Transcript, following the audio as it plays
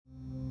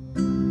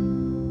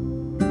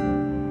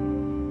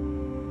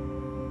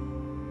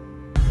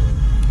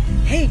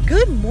Hey,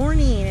 good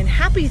morning and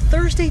happy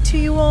Thursday to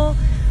you all.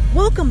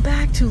 Welcome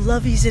back to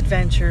Lovey's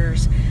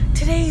Adventures.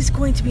 Today is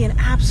going to be an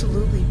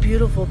absolutely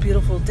beautiful,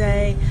 beautiful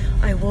day.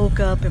 I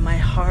woke up and my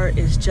heart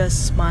is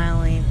just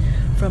smiling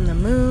from the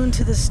moon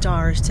to the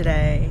stars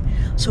today.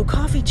 So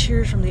coffee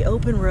cheers from the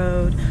open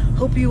road.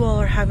 Hope you all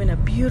are having a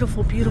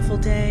beautiful, beautiful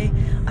day.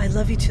 I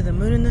love you to the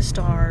moon and the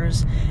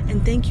stars.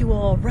 And thank you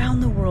all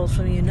around the world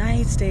from the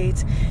United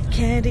States,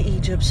 Canada,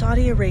 Egypt,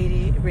 Saudi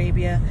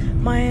Arabia,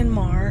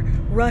 Myanmar,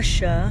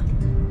 Russia,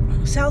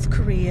 South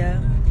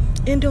Korea,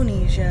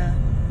 Indonesia,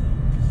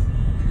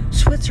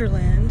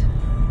 Switzerland,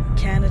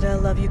 Canada.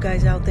 Love you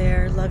guys out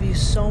there. Love you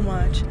so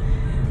much.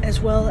 As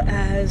well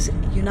as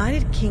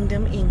United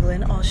Kingdom,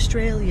 England,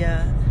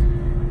 Australia.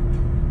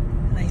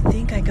 And I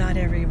think I got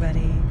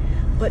everybody.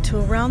 But to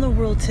around the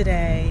world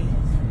today,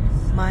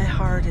 my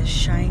heart is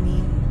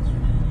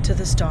shining to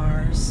the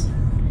stars.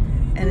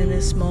 And in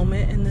this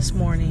moment, in this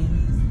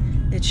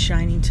morning, it's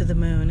shining to the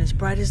moon, as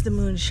bright as the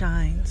moon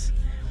shines.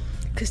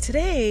 Because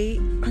today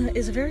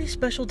is a very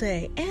special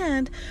day,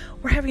 and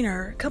we're having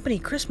our company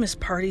Christmas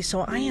party,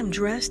 so I am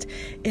dressed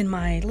in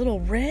my little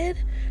red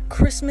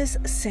Christmas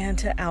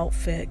Santa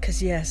outfit,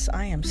 because yes,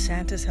 I am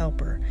Santa's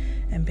helper,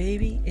 and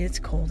baby, it's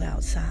cold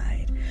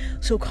outside.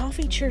 So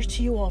coffee cheers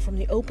to you all from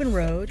the open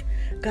road.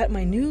 Got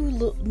my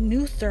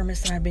new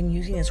thermos that I've been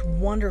using. It's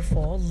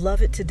wonderful.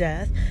 Love it to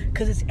death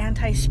because it's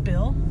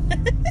anti-spill.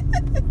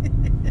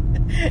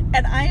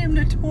 And I am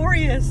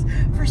notorious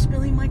for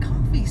spilling my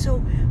coffee.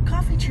 So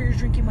coffee cheers,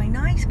 drinking my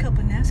nice cup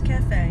of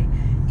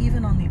Nescafe,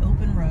 even on the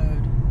open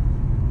road.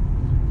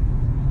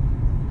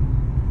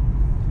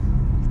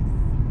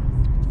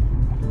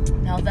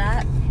 Now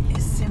that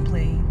is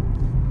simply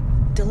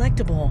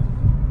delectable.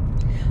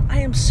 I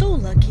am so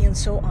lucky and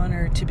so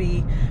honored to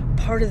be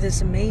part of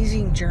this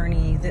amazing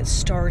journey that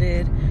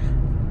started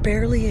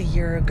barely a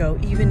year ago,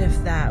 even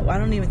if that. I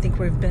don't even think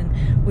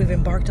we've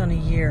embarked on a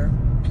year.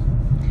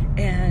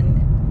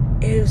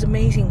 And it was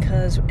amazing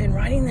because in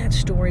writing that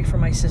story for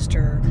my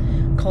sister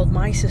called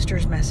My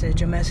Sister's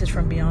Message, a message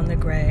from beyond the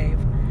grave,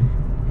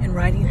 and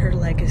writing her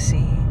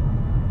legacy,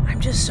 I'm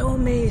just so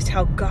amazed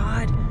how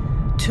God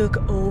took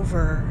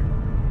over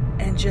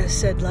and just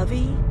said,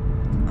 Lovey,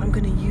 I'm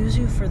going to use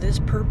you for this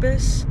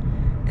purpose,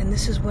 and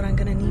this is what I'm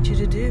going to need you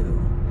to do.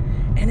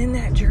 And in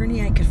that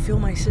journey, I could feel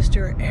my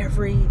sister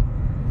every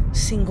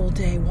single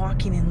day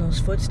walking in those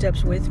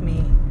footsteps with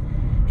me.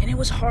 And it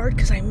was hard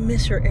because I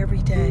miss her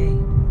every day.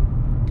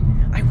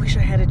 I wish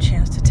I had a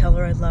chance to tell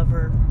her I love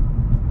her.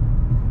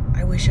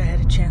 I wish I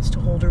had a chance to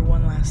hold her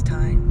one last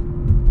time.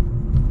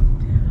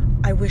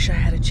 I wish I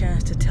had a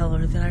chance to tell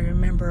her that I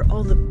remember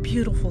all the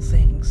beautiful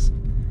things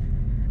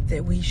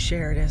that we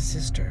shared as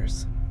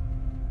sisters.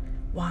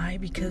 Why?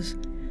 Because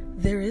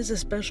there is a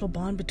special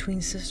bond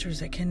between sisters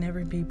that can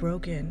never be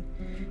broken,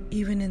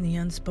 even in the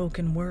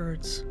unspoken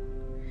words,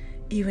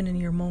 even in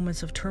your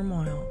moments of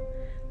turmoil.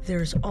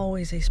 There's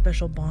always a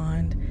special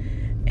bond,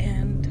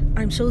 and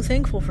I'm so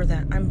thankful for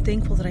that. I'm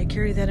thankful that I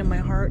carry that in my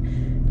heart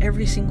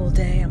every single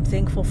day. I'm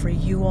thankful for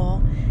you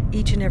all,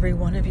 each and every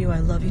one of you. I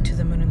love you to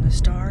the moon and the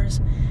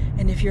stars.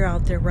 And if you're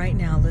out there right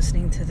now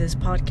listening to this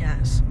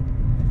podcast,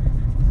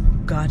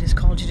 God has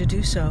called you to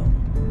do so.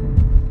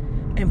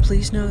 And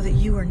please know that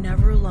you are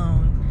never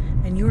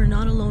alone, and you are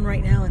not alone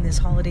right now in this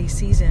holiday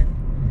season.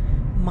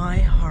 My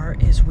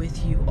heart is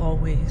with you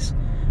always,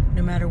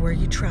 no matter where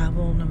you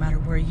travel, no matter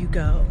where you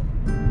go.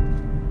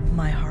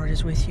 My heart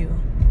is with you.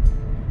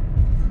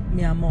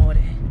 Mi amore.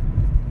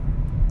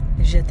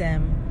 Je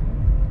t'aime.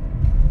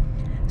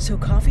 So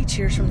coffee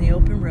cheers from the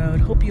open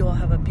road. Hope you all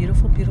have a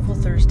beautiful, beautiful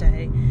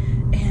Thursday.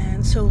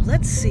 And so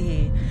let's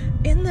see,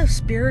 in the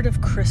spirit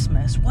of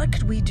Christmas, what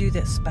could we do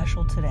that's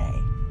special today?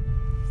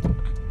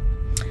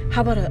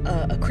 How about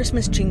a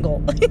Christmas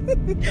jingle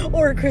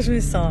or a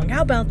Christmas song?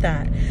 How about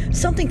that?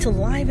 Something to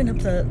liven up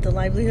the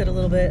livelihood a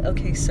little bit.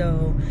 Okay,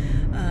 so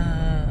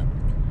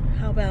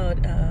how about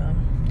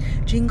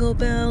jingle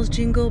bells,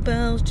 jingle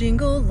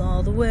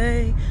all the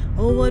way.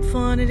 Oh, what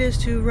fun it is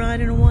to ride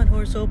in a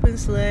one-horse open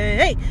sleigh.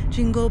 Hey,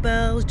 jingle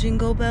bells,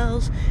 jingle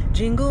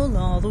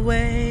all the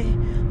way.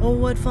 Oh,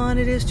 what fun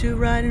it is to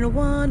ride in a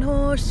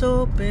one-horse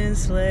open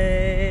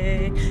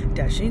sleigh.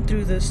 Dashing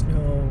through the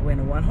snow in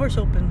a one-horse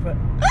open...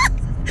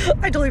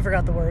 I totally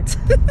forgot the words.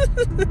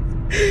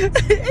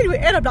 Anyway,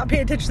 and I'm not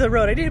paying attention to the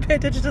road. I need to pay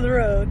attention to the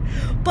road.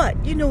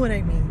 But you know what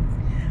I mean.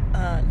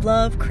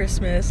 Love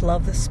Christmas,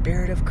 love the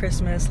spirit of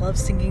Christmas, love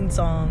singing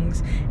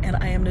songs, and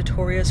I am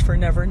notorious for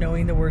never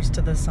knowing the words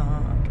to the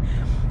song.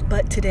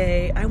 But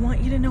today, I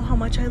want you to know how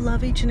much I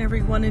love each and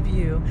every one of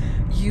you.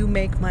 You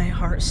make my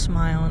heart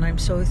smile, and I'm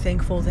so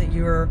thankful that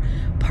you're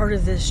part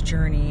of this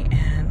journey,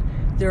 and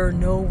there are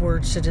no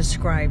words to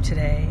describe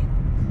today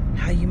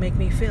how you make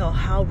me feel,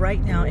 how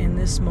right now in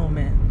this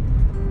moment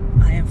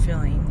I am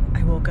feeling.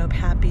 I woke up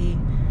happy,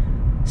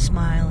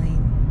 smiling.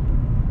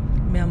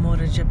 Mi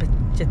amore, je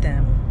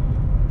t'aime.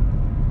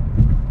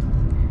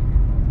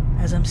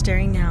 As I'm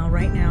staring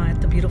right now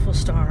at the beautiful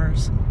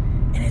stars,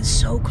 and it's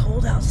so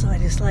cold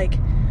outside. It's like,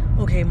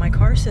 okay, my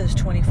car says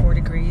 24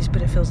 degrees,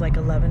 but it feels like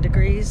 11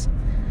 degrees.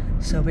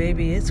 So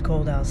baby, it's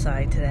cold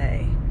outside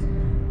today.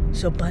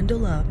 So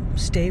bundle up,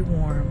 stay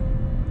warm,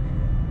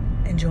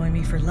 and join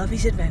me for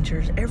Lovey's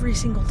adventures every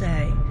single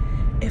day.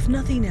 If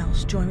nothing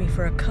else, join me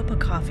for a cup of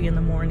coffee in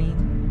the morning.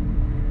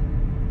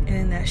 And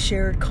in that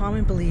shared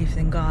common belief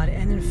in God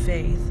and in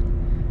faith,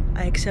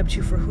 I accept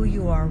you for who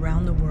you are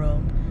around the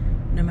world,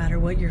 no matter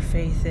what your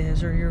faith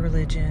is or your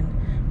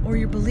religion or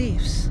your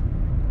beliefs.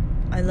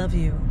 I love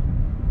you,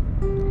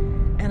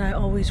 and I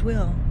always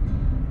will.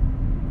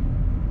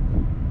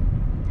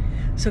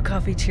 So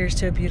coffee cheers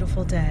to a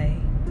beautiful day.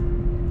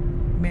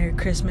 Merry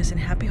Christmas and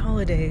happy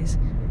holidays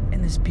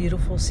in this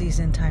beautiful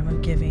season time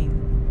of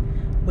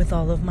giving. With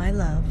all of my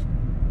love,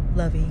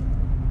 Lovey.